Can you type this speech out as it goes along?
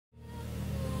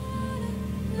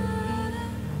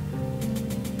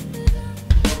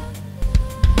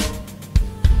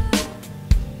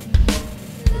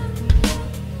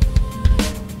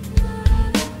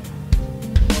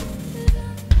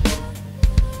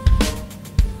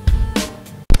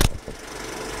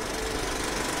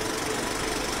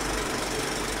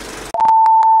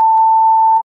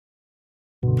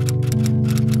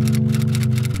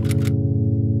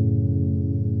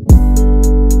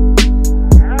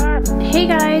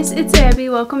guys, it's Abby.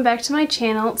 Welcome back to my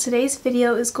channel. Today's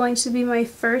video is going to be my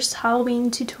first Halloween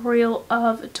tutorial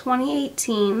of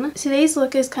 2018. Today's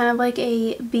look is kind of like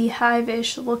a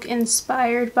beehive-ish look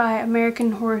inspired by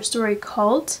American Horror Story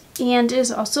Cult, and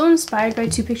is also inspired by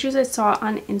two pictures I saw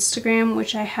on Instagram,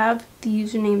 which I have the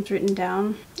usernames written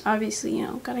down. Obviously, you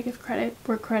know, gotta give credit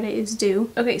where credit is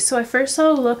due. Okay, so I first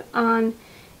saw a look on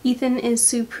Ethan is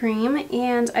Supreme,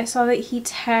 and I saw that he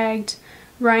tagged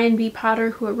Ryan B.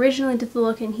 Potter, who originally did the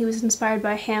look, and he was inspired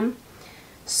by him.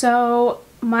 So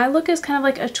my look is kind of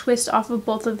like a twist off of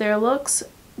both of their looks,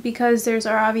 because theirs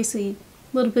are obviously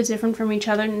a little bit different from each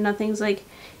other. Nothing's like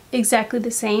exactly the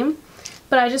same,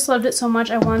 but I just loved it so much.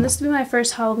 I wanted this to be my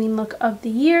first Halloween look of the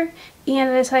year,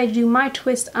 and I decided to do my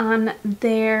twist on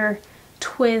their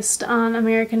twist on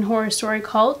American Horror Story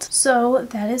Cult. So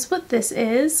that is what this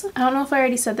is. I don't know if I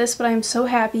already said this, but I'm so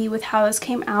happy with how this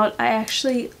came out. I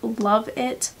actually love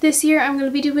it. This year I'm going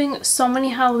to be doing so many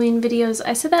Halloween videos.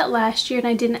 I said that last year and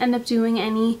I didn't end up doing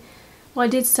any. Well, I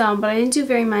did some, but I didn't do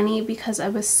very many because I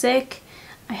was sick.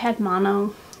 I had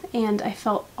mono and I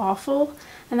felt awful,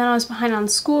 and then I was behind on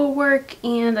schoolwork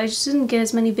and I just didn't get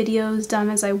as many videos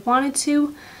done as I wanted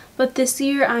to. But this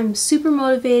year I'm super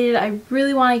motivated. I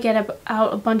really want to get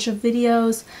out a bunch of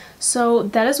videos. So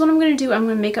that is what I'm going to do. I'm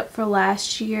going to make up for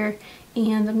last year,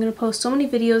 and I'm going to post so many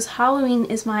videos. Halloween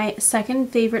is my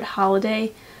second favorite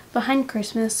holiday behind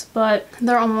Christmas, but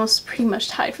they're almost pretty much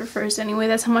tied for first anyway.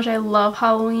 That's how much I love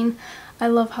Halloween. I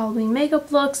love Halloween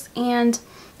makeup looks, and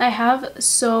I have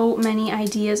so many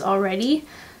ideas already.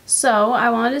 So I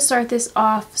wanted to start this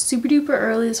off super duper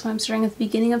early. That's why I'm starting at the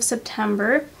beginning of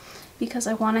September, because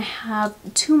I want to have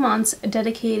 2 months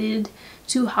dedicated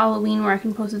to Halloween where I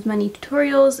can post as many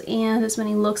tutorials and as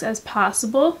many looks as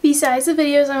possible. Besides the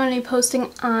videos I'm going to be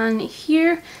posting on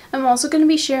here, I'm also going to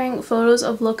be sharing photos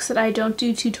of looks that I don't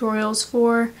do tutorials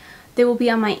for. They will be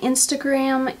on my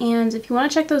Instagram, and if you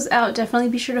want to check those out, definitely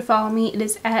be sure to follow me. It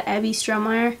is at Abbey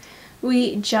Strohmeyer.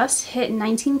 We just hit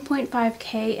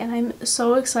 19.5k and I'm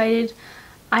so excited.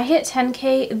 I hit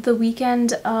 10k the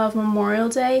weekend of Memorial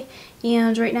Day,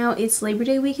 and right now it's Labor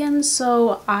Day weekend,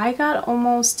 so I got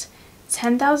almost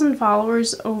 10,000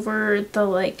 followers over the,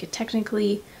 like,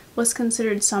 technically what's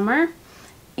considered summer.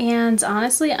 And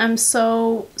honestly, I'm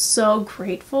so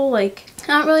grateful. Like, I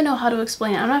don't really know how to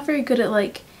explain it. I'm not very good at,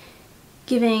 like,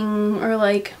 giving or,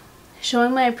 like,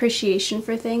 showing my appreciation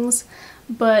for things,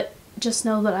 but just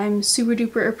know that I'm super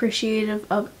duper appreciative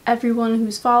of everyone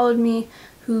who's followed me,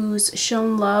 who's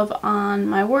shown love on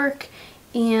my work,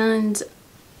 and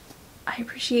I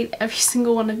appreciate every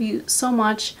single one of you so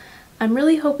much. I'm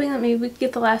really hoping that maybe we can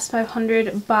get the last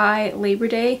 500 by Labor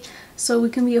Day so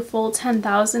we can be a full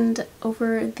 10,000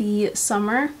 over the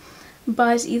summer.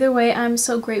 But either way, I'm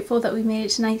so grateful that we made it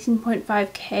to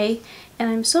 19.5k, and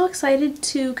I'm so excited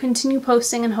to continue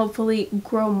posting and hopefully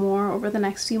grow more over the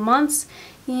next few months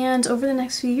and over the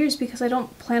next few years, because I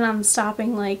don't plan on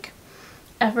stopping, like,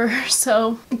 ever.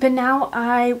 So, but now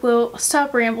I will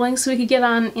stop rambling so we can get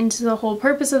on into the whole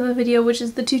purpose of the video, which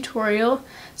is the tutorial.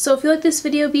 So if you like this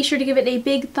video, be sure to give it a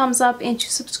big thumbs up and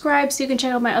to subscribe so you can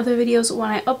check out my other videos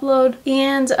when I upload.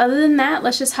 And other than that,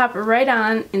 let's just hop right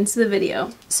on into the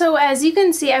video. So as you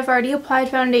can see, I've already applied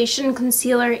foundation,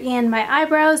 concealer, and my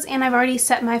eyebrows, and I've already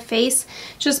set my face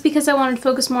just because I wanted to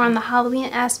focus more on the Halloween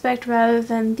aspect rather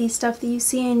than the stuff that you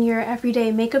see in your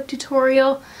everyday makeup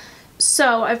tutorial.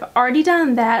 So I've already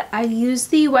done that. I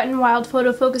used the Wet n Wild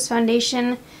Photo Focus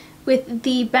Foundation with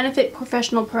the Benefit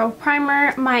Professional Pro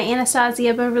Primer, my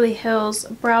Anastasia Beverly Hills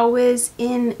Brow Wiz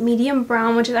in medium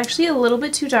brown, which is actually a little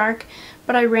bit too dark,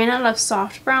 but I ran out of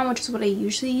soft brown, which is what I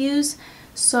usually use.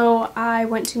 So I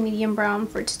went to medium brown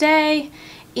for today,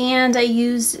 and I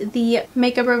used the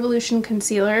Makeup Revolution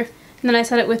Concealer, and then I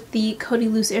set it with the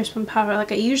Coty Loose Airspun Powder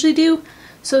like I usually do.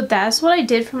 So that's what I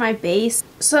did for my base.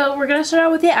 So we're going to start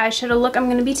out with the eyeshadow look. I'm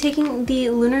going to be taking the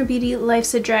Lunar Beauty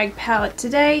Life's a Drag palette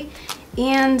today,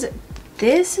 and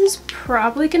this is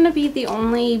probably going to be the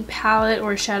only palette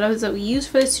or shadows that we use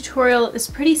for this tutorial.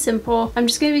 It's pretty simple. I'm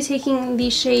just going to be taking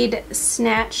the shade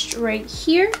Snatched right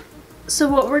here. So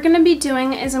what we're going to be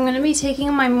doing is I'm going to be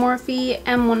taking my Morphe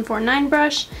M149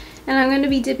 brush, and I'm going to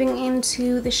be dipping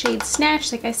into the shade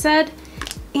Snatched, like I said.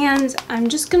 And I'm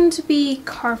just going to be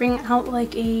carving out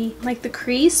like the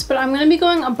crease, but I'm going to be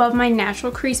going above my natural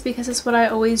crease because it's what I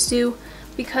always do,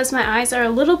 because my eyes are a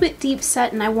little bit deep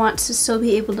set and I want to still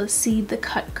be able to see the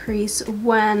cut crease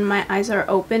when my eyes are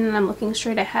open and I'm looking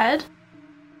straight ahead.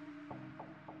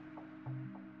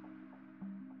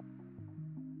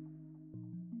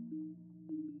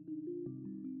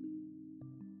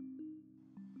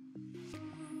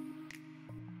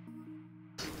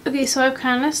 Okay, Okay, so I've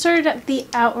kind of started at the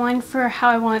outline for how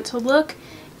I want it to look,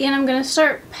 and I'm going to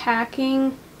start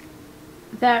packing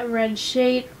that red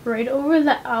shade right over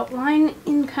the outline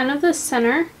in kind of the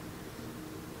center,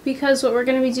 because what we're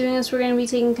going to be doing is we're going to be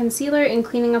taking concealer and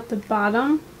cleaning up the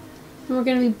bottom, and we're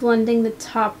going to be blending the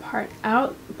top part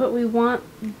out, but we want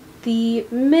the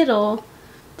middle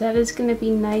that is going to be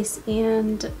nice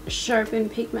and sharp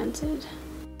and pigmented.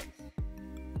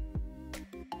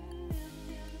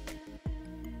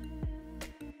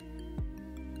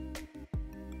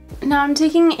 Now I'm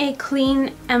taking a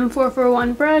clean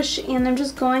M441 brush and I'm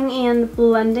just going and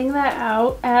blending that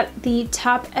out at the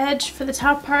top edge for the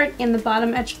top part and the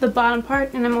bottom edge for the bottom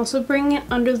part, and I'm also bringing it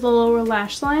under the lower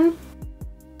lash line.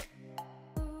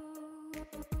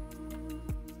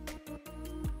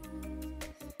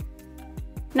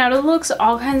 Now to looks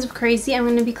all kinds of crazy, I'm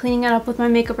going to be cleaning it up with my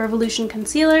Makeup Revolution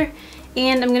concealer,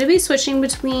 and I'm going to be switching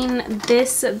between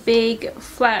this big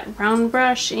flat round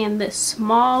brush and this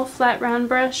small flat round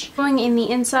brush. Going in the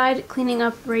inside, cleaning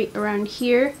up right around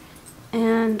here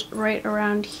and right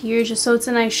around here, just so it's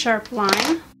a nice sharp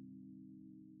line.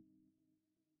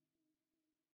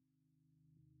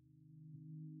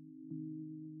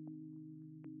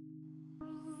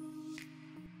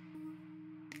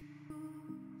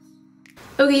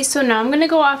 Okay, so now I'm going to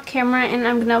go off camera and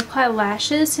I'm going to apply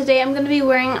lashes. Today I'm going to be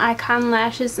wearing Icon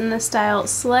lashes in the style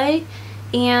Slay,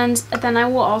 and then I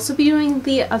will also be doing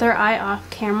the other eye off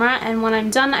camera, and when I'm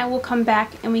done I will come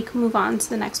back and we can move on to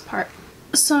the next part.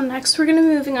 So next we're going to be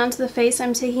moving on to the face.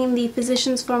 I'm taking the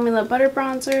Physicians Formula Butter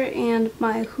Bronzer and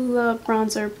my Hoola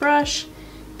bronzer brush,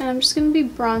 and I'm just going to be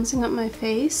bronzing up my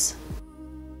face.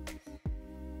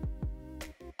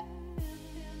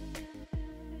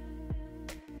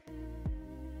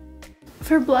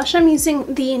 For blush, I'm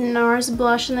using the NARS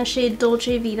blush in the shade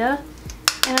Dolce Vita,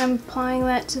 and I'm applying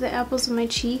that to the apples of my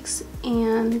cheeks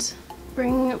and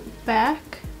bringing it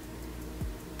back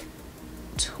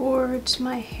towards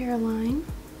my hairline.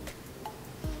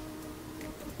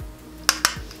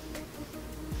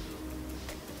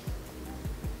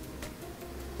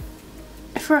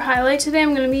 For highlight today,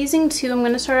 I'm going to be using two. I'm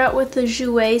going to start out with the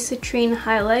Jouer Citrine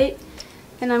highlight,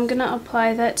 and I'm going to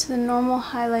apply that to the normal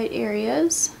highlight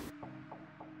areas.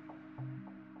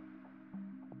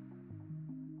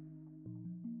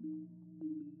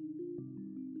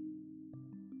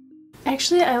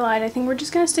 Actually, I lied. I think we're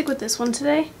just going to stick with this one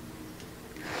today.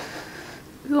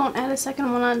 We won't add a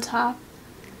second one on top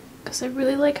because I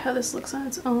really like how this looks on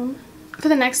its own. For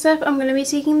the next step, I'm going to be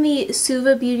taking the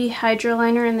Suva Beauty Hydro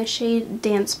Liner in the shade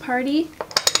Dance Party.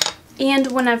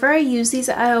 And whenever I use these,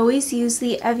 I always use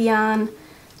the Evian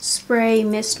spray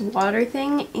mist water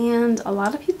thing. And a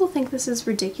lot of people think this is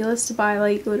ridiculous to buy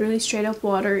like literally straight up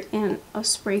water in a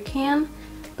spray can.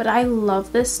 But I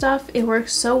love this stuff. It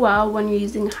works so well when you're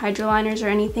using hydro liners or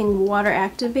anything water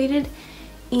activated,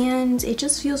 and it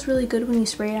just feels really good when you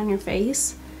spray it on your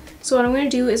face. So what I'm going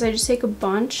to do is I just take a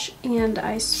bunch and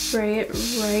I spray it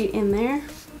right in there,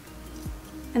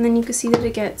 and then you can see that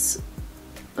it gets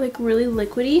like really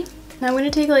liquidy. Now I'm going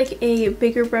to take like a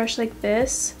bigger brush like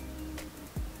this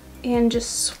and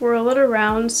just swirl it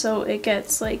around so it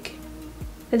gets like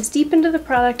as deep into the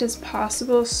product as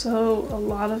possible, so a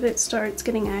lot of it starts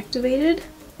getting activated.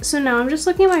 So now I'm just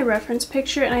looking at my reference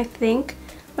picture, and I think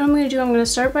what I'm going to do, I'm going to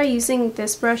start by using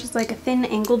this brush. It's like a thin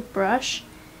angled brush,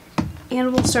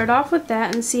 and we'll start off with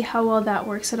that and see how well that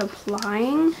works at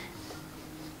applying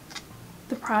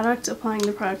the product.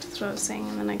 That's what I was saying,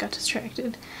 and then I got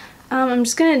distracted. I'm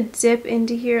just going to dip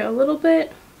into here a little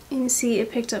bit and see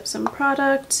it picked up some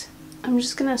product. I'm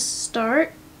just going to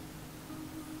start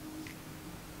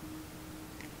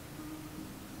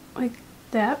like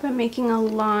that by making a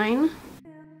line.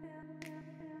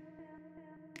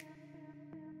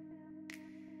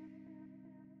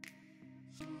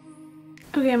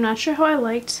 Okay, I'm not sure how I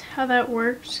liked how that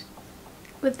worked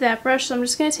with that brush, so I'm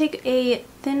just going to take a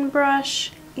thin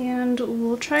brush and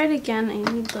we'll try it again.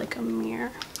 I need like a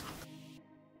mirror.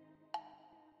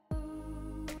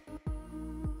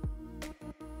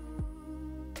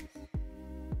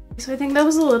 So I think that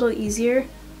was a little easier.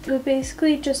 But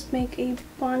basically just make a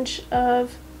bunch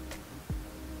of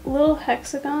little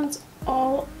hexagons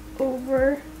all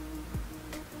over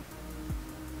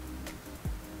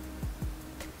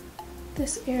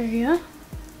this area.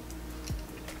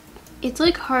 It's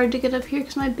like hard to get up here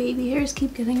because my baby hairs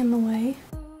keep getting in the way.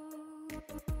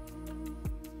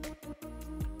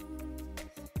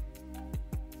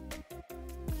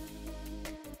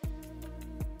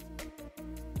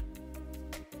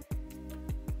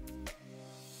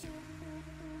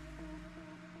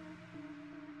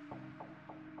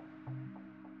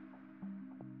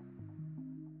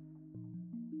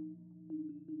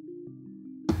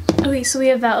 Okay, so we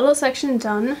have that little section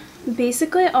done.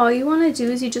 Basically, all you want to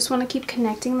do is you just want to keep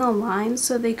connecting the lines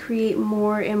so they create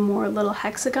more and more little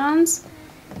hexagons.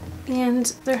 And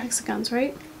they're hexagons,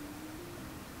 right?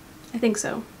 I think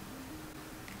so.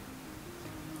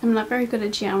 I'm not very good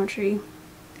at geometry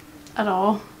at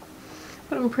all,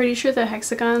 but I'm pretty sure they're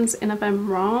hexagons, and if I'm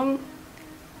wrong,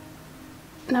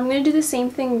 and I'm going to do the same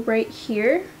thing right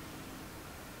here.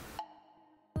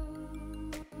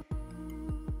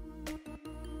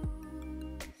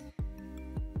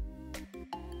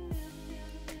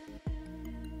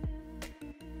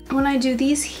 When I do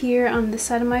these here on this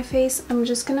side of my face, I'm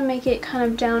just going to make it kind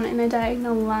of down in a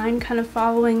diagonal line, kind of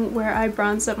following where I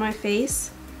bronzed up my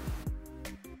face.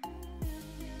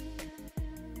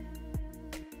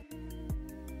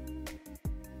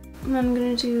 And then I'm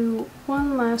going to do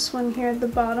one last one here at the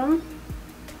bottom.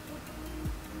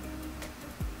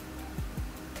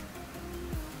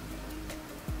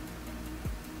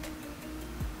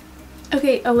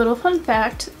 Okay, a little fun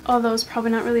fact, although it's probably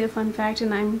not really a fun fact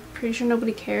and I'm pretty sure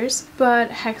nobody cares,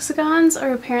 but hexagons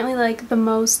are apparently like the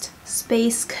most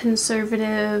space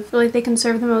conservative, or like they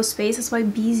conserve the most space. That's why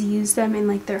bees use them in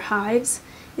like their hives,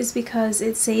 is because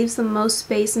it saves the most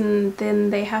space, and then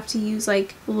they have to use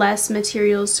like less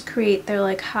materials to create their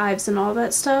like hives and all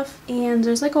that stuff. And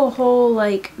there's like a whole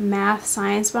like math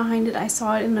science behind it. I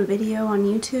saw it in a video on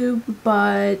YouTube,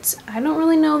 but I don't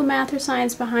really know the math or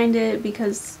science behind it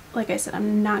because, like I said,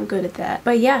 I'm not good at that.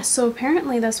 But yeah, so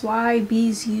apparently that's why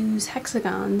bees use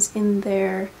hexagons in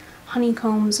their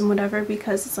honeycombs and whatever,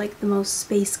 because it's like the most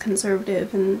space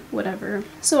conservative and whatever.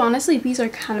 So honestly, bees are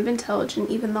kind of intelligent,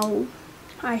 even though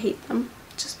I hate them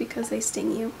just because they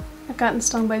sting you. I've gotten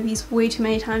stung by bees way too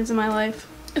many times in my life.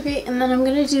 Okay, and then I'm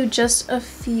gonna do just a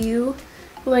few,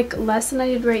 like less than I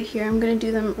did right here. I'm gonna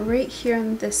do them right here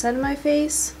on this side of my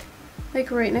face, like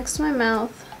right next to my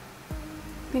mouth.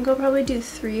 I think I'll probably do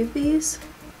 3 of these.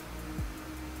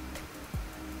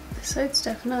 This side's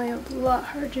definitely a lot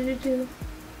harder to do.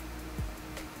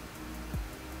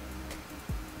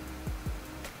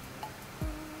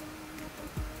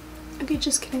 Okay,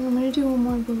 just kidding, I'm gonna do one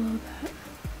more below that.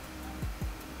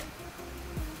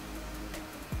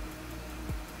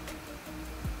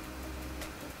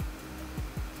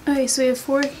 Okay, so we have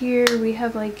 4 here, we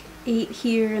have like 8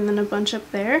 here, and then a bunch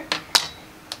up there.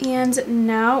 And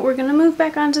now we're gonna move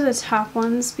back onto the top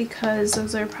ones because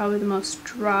those are probably the most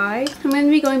dry. I'm gonna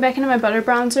be going back into my butter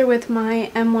bronzer with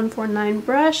my M149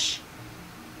 brush,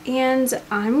 and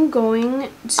I'm going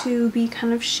to be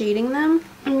kind of shading them.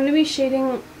 I'm gonna be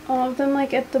shading all of them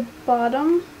like at the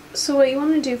bottom. So what you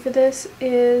want to do for this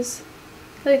is,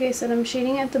 like I said, I'm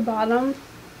shading at the bottom.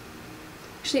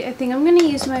 Actually, I think I'm going to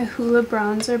use my Hoola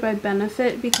bronzer by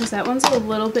Benefit because that one's a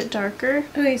little bit darker.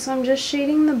 Okay, so I'm just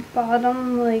shading the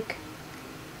bottom like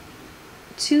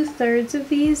 2/3 of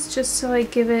these just to like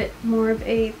give it more of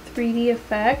a 3D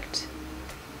effect.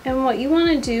 And what you want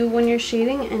to do when you're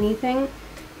shading anything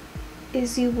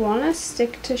is you want to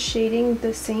stick to shading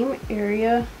the same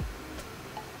area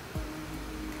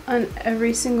on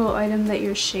every single item that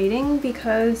you're shading,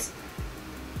 because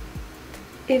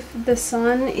if the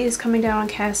sun is coming down and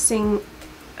casting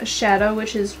a shadow,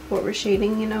 which is what we're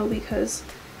shading, you know, because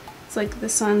it's like the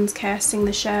sun's casting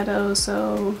the shadow,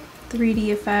 so 3D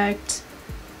effect,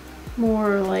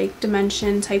 more like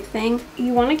dimension type thing.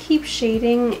 You want to keep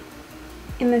shading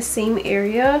in the same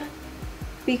area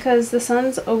because the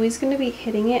sun's always going to be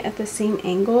hitting it at the same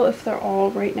angle if they're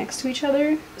all right next to each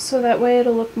other. So that way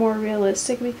it'll look more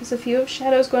realistic, because if you have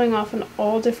shadows going off in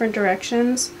all different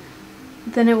directions,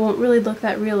 then it won't really look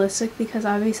that realistic, because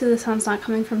obviously the sun's not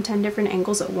coming from 10 different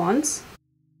angles at once.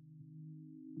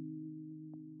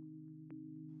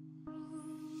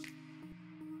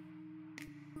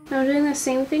 Now I'm doing the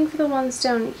same thing for the ones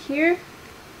down here.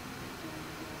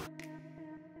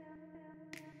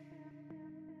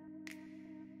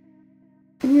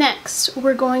 Next,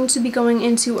 we're going to be going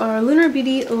into our Lunar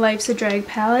Beauty Life's a Drag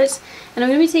palette, and I'm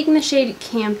going to be taking the shade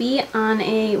Campy on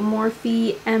a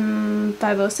Morphe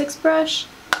M506 brush,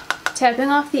 tapping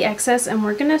off the excess, and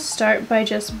we're going to start by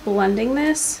just blending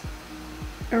this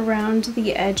around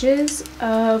the edges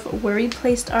of where we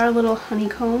placed our little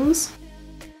honeycombs.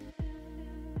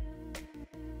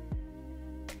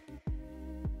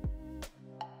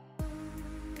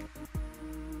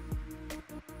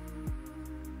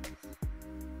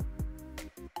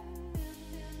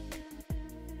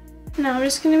 Now I'm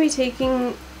just going to be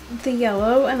taking the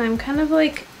yellow and I'm kind of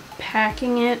like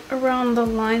packing it around the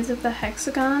lines of the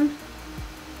hexagon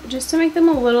just to make them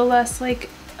a little less like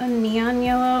a neon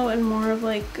yellow and more of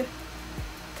like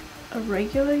a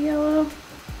regular yellow.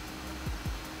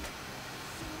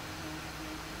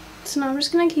 So now I'm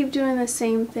just going to keep doing the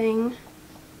same thing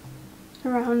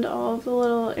around all of the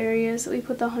little areas that we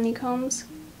put the honeycombs.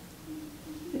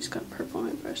 I just got purple on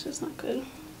my brush, that's not good.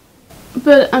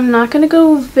 But I'm not going to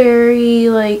go very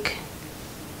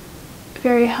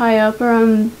high up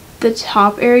around the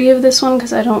top area of this one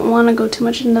because I don't want to go too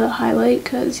much into the highlight,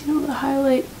 because you know the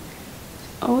highlight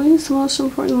is always the most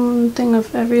important thing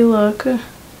of every look.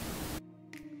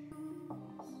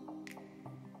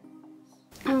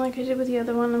 And like I did with the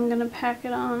other one, I'm going to pack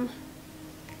it on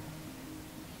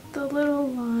the little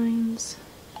lines.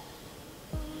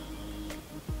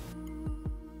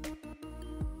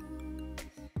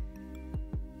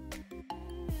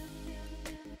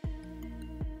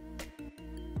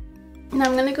 Now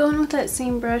I'm going to go in with that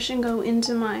same brush and go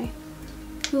into my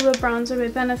Hoola bronzer by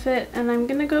Benefit, and I'm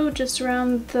going to go just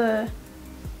around the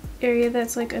area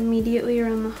that's like immediately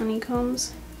around the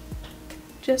honeycombs,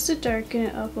 just to darken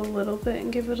it up a little bit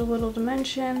and give it a little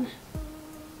dimension.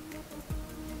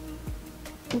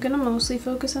 I'm going to mostly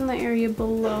focus on the area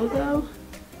below though,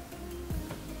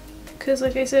 because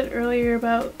like I said earlier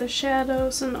about the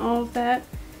shadows and all of that,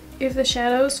 if the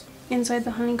shadows inside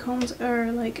the honeycombs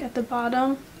are like at the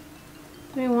bottom,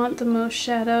 we want the most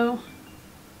shadow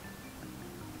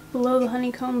below the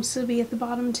honeycombs to be at the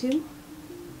bottom too.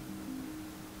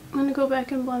 I'm going to go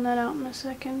back and blend that out in a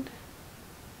second.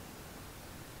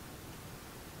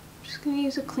 I'm just going to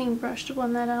use a clean brush to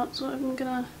blend that out, so I'm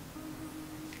going to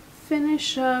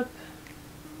finish up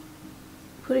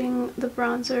putting the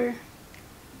bronzer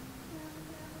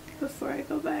before I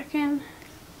go back in.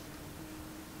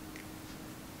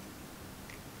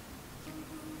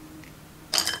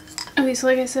 Okay, so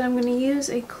like I said, I'm going to use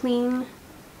a clean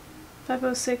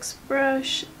 506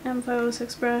 brush,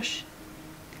 M506 brush,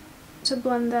 to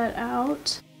blend that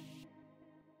out.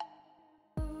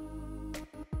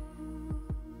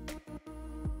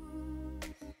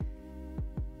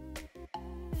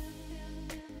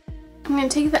 I'm going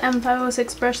to take the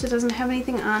M506 brush that doesn't have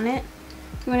anything on it.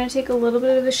 I'm going to take a little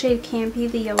bit of the shade Campy,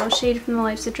 the yellow shade from the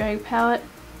Life's a Drag palette,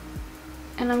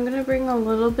 and I'm going to bring a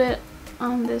little bit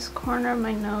on this corner of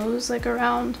my nose, like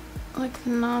around like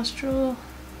the nostril,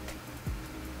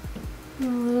 and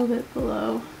a little bit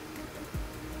below.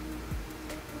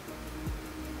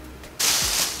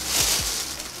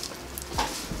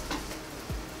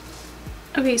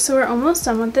 Okay, so we're almost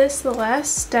done with this. The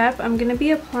last step, I'm going to be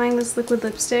applying this liquid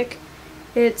lipstick.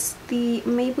 It's the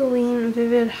Maybelline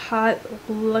Vivid Hot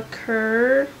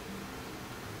Lacquer.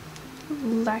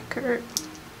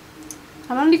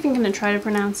 I'm not even going to try to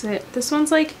pronounce it. This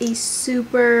one's like a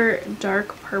super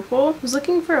dark purple. I was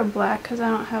looking for a black because I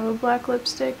don't have a black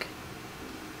lipstick.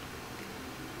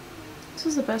 This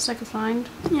is the best I could find.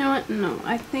 You know what? No,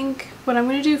 I think what I'm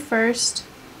going to do first,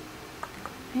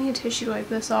 I need a tissue to wipe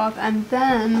this off, and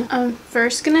then I'm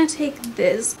first going to take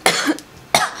this.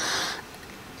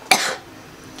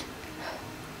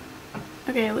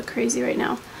 Okay, I look crazy right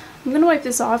now. I'm going to wipe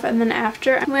this off, and then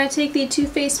after I'm going to take the Too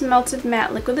Faced Melted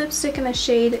Matte Liquid Lipstick in the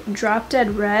shade Drop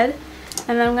Dead Red,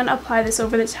 and then I'm going to apply this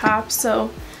over the top so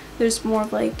there's more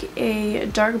of like a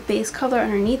dark base color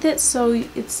underneath it, so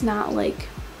it's not like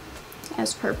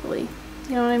as purpley.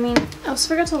 You know what I mean? I also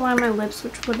forgot to line my lips,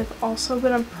 which would have also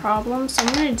been a problem, so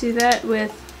I'm going to do that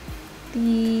with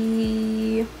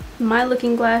the My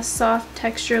Looking Glass Soft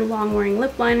Texture Long Wearing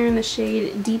Lip Liner in the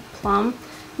shade Deep Plum.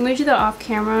 I'm going to do that off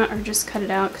camera or just cut it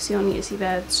out because you don't need to see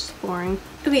that, it's just boring.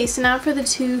 Okay, so now for the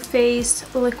Too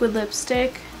Faced liquid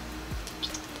lipstick.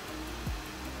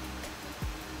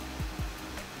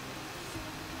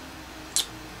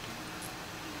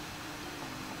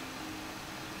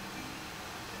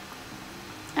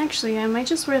 Actually, I might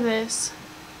just wear this.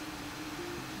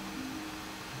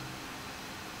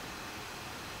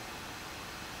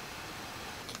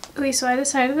 Okay, so I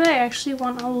decided that I actually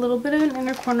want a little bit of an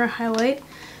inner corner highlight.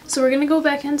 So we're going to go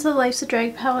back into the Life's a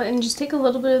Drag palette and just take a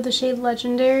little bit of the shade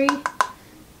Legendary.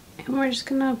 And we're just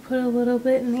going to put a little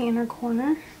bit in the inner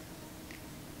corner.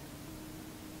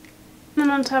 And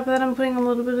on top of that, I'm putting a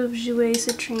little bit of Jouer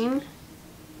Citrine.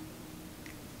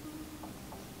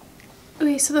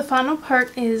 Okay, so the final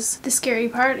part is the scary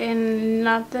part, and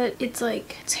not that it's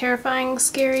like terrifying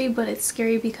scary, but it's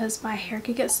scary because my hair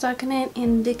could get stuck in it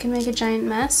and it can make a giant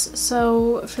mess.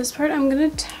 So for this part, I'm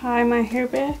gonna tie my hair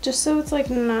back just so it's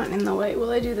like not in the way while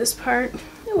I do this part.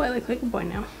 Oh, I look like a boy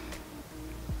now.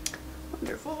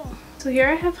 Wonderful. So here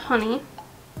I have honey,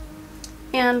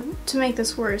 and to make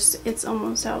this worse, it's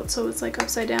almost out, so it's like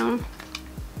upside down.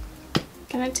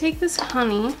 Gonna take this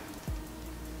honey.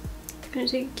 I'm going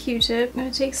to take a Q-tip. I'm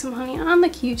going to take some honey on the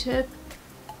Q-tip.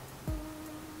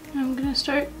 And I'm going to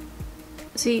start...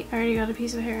 See, I already got a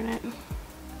piece of hair in it.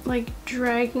 like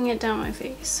dragging it down my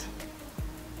face.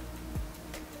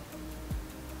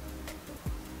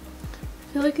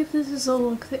 I feel like if this is a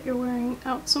look that you're wearing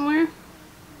out somewhere,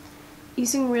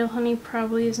 using real honey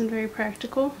probably isn't very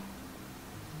practical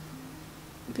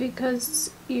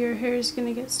because your hair is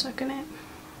gonna get stuck in it,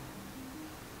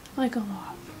 like a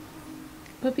lot.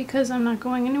 But because I'm not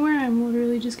going anywhere, I'm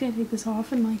literally just gonna take this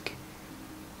off in like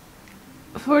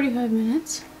 45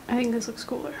 minutes. I think this looks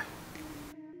cooler.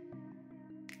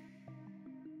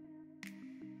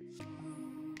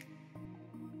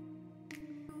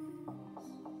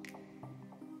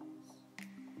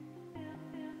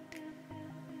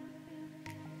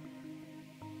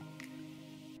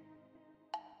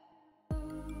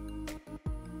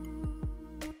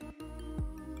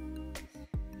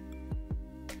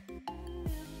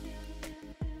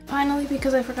 Finally,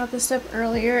 because I forgot this step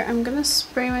earlier, I'm gonna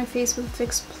spray my face with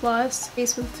Fix Plus.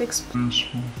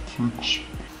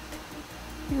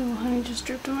 Ew, honey just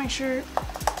dripped on my shirt.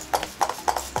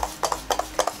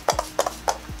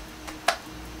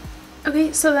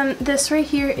 Okay, so then this right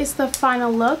here is the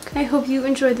final look. I hope you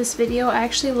enjoyed this video. I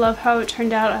actually love how it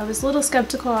turned out. I was a little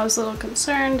skeptical, I was a little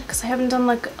concerned because I haven't done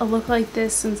like a look like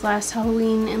this since last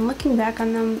Halloween, and looking back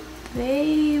on them,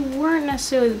 they weren't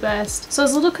necessarily the best. So I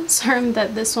was a little concerned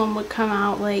that this one would come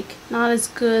out like not as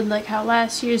good like how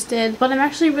last year's did, but I'm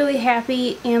actually really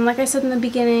happy. And like I said in the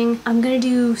beginning, I'm gonna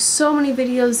do so many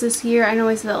videos this year. I know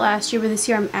I said that last year, but this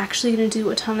year I'm actually gonna do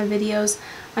a ton of videos.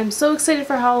 I'm so excited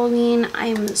for Halloween. I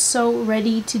am so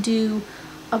ready to do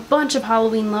a bunch of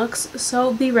Halloween looks,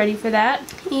 so be ready for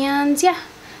that. And yeah,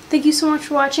 thank you so much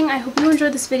for watching. I hope you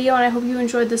enjoyed this video, and I hope you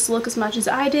enjoyed this look as much as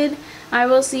I did. I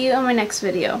will see you on my next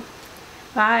video.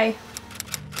 Bye.